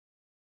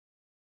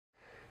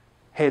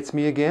Hey, it's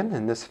me again.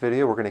 In this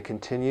video, we're going to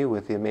continue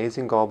with the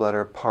Amazing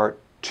Gallbladder Part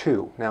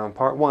 2. Now, in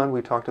Part 1,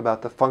 we talked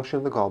about the function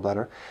of the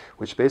gallbladder,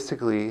 which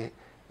basically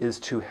is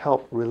to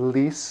help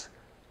release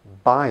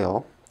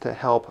bile to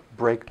help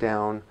break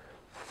down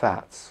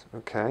fats.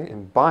 Okay?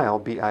 And bile,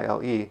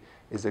 B-I-L-E,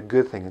 is a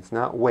good thing. It's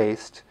not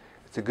waste.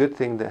 It's a good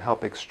thing to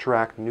help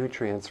extract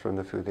nutrients from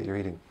the food that you're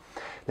eating.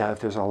 Now,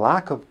 if there's a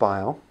lack of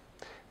bile,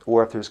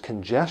 or if there's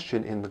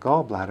congestion in the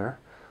gallbladder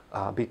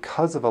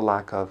because of a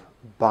lack of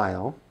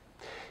bile,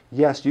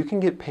 yes, you can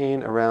get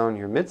pain around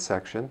your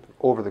midsection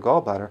over the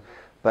gallbladder,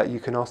 but you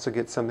can also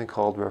get something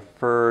called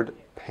referred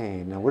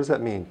pain. Now, what does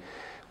that mean?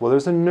 Well,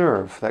 there's a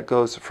nerve that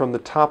goes from the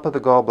top of the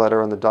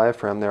gallbladder on the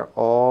diaphragm there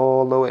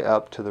all the way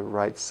up to the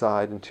right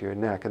side into your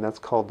neck, and that's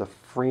called the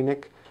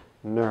phrenic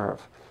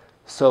nerve.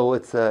 So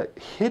it's a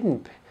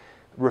hidden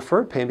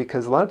referred pain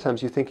because a lot of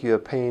times you think you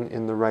have pain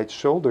in the right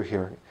shoulder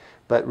here,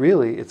 but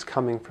really it's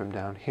coming from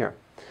down here.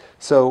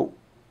 So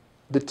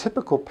the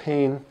typical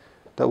pain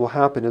that will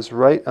happen is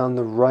right on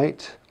the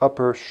right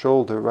upper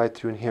shoulder, right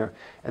through in here.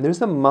 And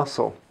there's a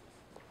muscle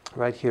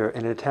right here,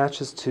 and it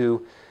attaches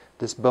to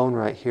this bone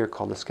right here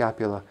called the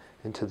scapula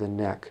into the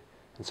neck.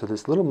 And so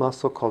this little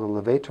muscle called the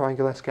levator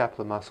anguli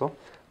scapula muscle,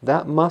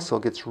 that muscle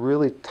gets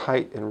really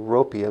tight and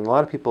ropey, and a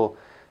lot of people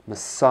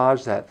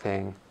massage that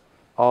thing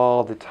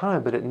all the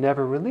time, but it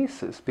never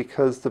releases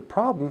because the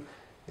problem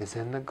is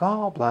in the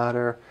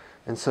gallbladder.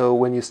 And so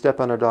when you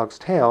step on a dog's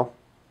tail,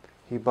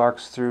 he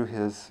barks through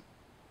his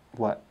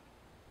what?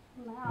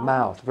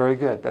 Mouth. Very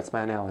good. That's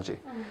my analogy.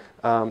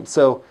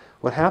 So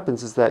what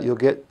happens is that you'll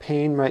get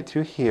pain right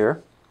through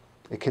here.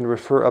 It can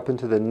refer up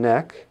into the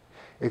neck.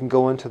 It can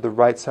go into the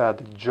right side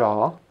of the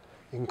jaw.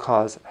 It can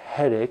cause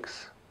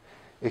headaches.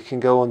 It can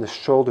go on the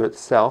shoulder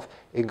itself.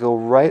 It can go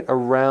right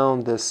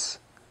around this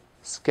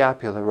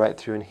scapula right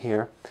through in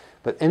here.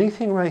 But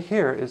anything right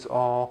here is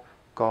all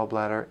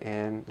gallbladder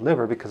and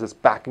liver because it's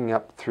backing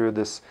up through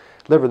this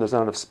liver. There's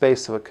not enough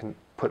space so it can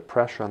put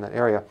pressure on that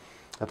area.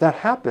 If that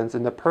happens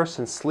and the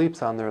person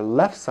sleeps on their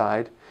left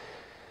side,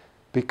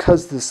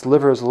 because this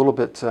liver is a little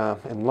bit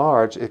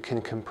enlarged, it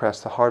can compress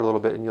the heart a little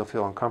bit and you'll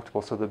feel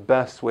uncomfortable. So the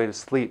best way to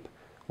sleep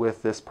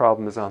with this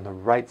problem is on the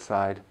right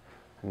side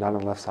and not on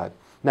the left side.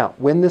 Now,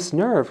 when this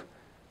nerve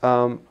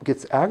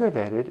gets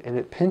aggravated and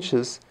it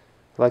pinches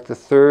like the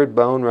third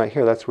bone right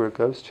here, that's where it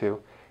goes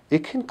to,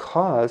 it can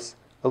cause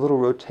a little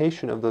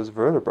rotation of those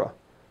vertebrae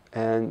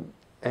and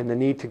the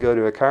need to go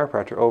to a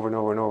chiropractor over and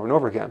over and over and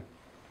over again.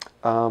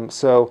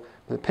 So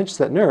when it pinches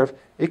that nerve,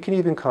 it can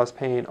even cause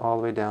pain all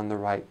the way down the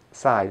right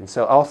side. And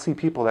so I'll see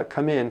people that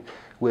come in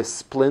with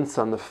splints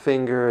on the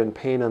finger and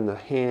pain on the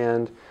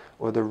hand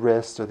or the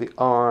wrist or the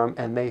arm,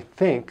 and they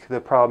think the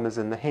problem is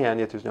in the hand,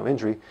 yet there's no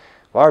injury.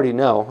 Well, I already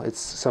know it's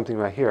something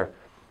right here.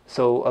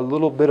 So a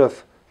little bit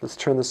of, let's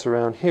turn this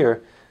around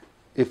here.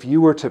 If you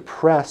were to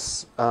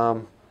press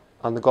on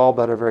the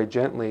gallbladder very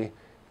gently,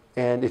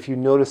 and if you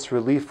notice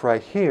relief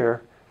right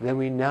here, then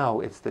we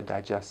know it's the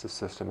digestive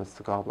system, it's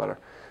the gallbladder.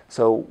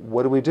 So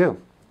what do?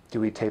 Do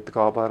we take the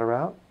gallbladder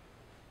out?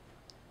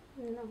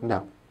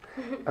 No.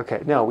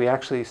 Okay, no, we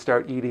actually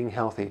start eating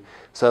healthy.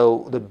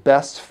 So the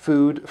best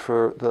food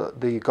for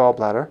the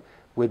gallbladder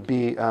would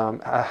be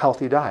a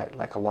healthy diet,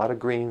 like a lot of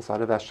greens, a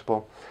lot of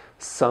vegetable,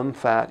 some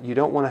fat. You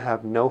don't want to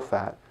have no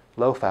fat,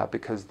 low fat,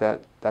 because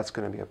that's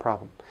going to be a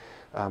problem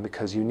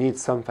because you need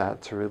some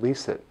fat to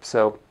release it.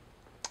 So,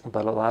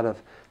 but a lot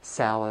of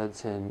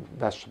salads and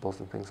vegetables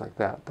and things like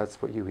that,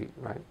 that's what you eat,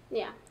 right?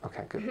 Yeah.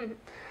 Okay, good.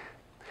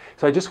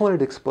 So I just wanted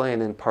to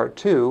explain in Part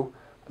 2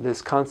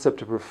 this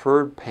concept of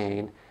referred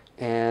pain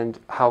and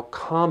how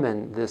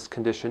common this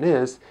condition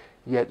is,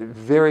 yet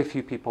very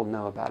few people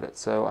know about it.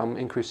 So I'm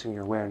increasing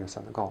your awareness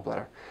on the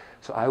gallbladder.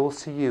 So I will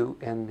see you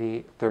in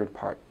the third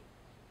part.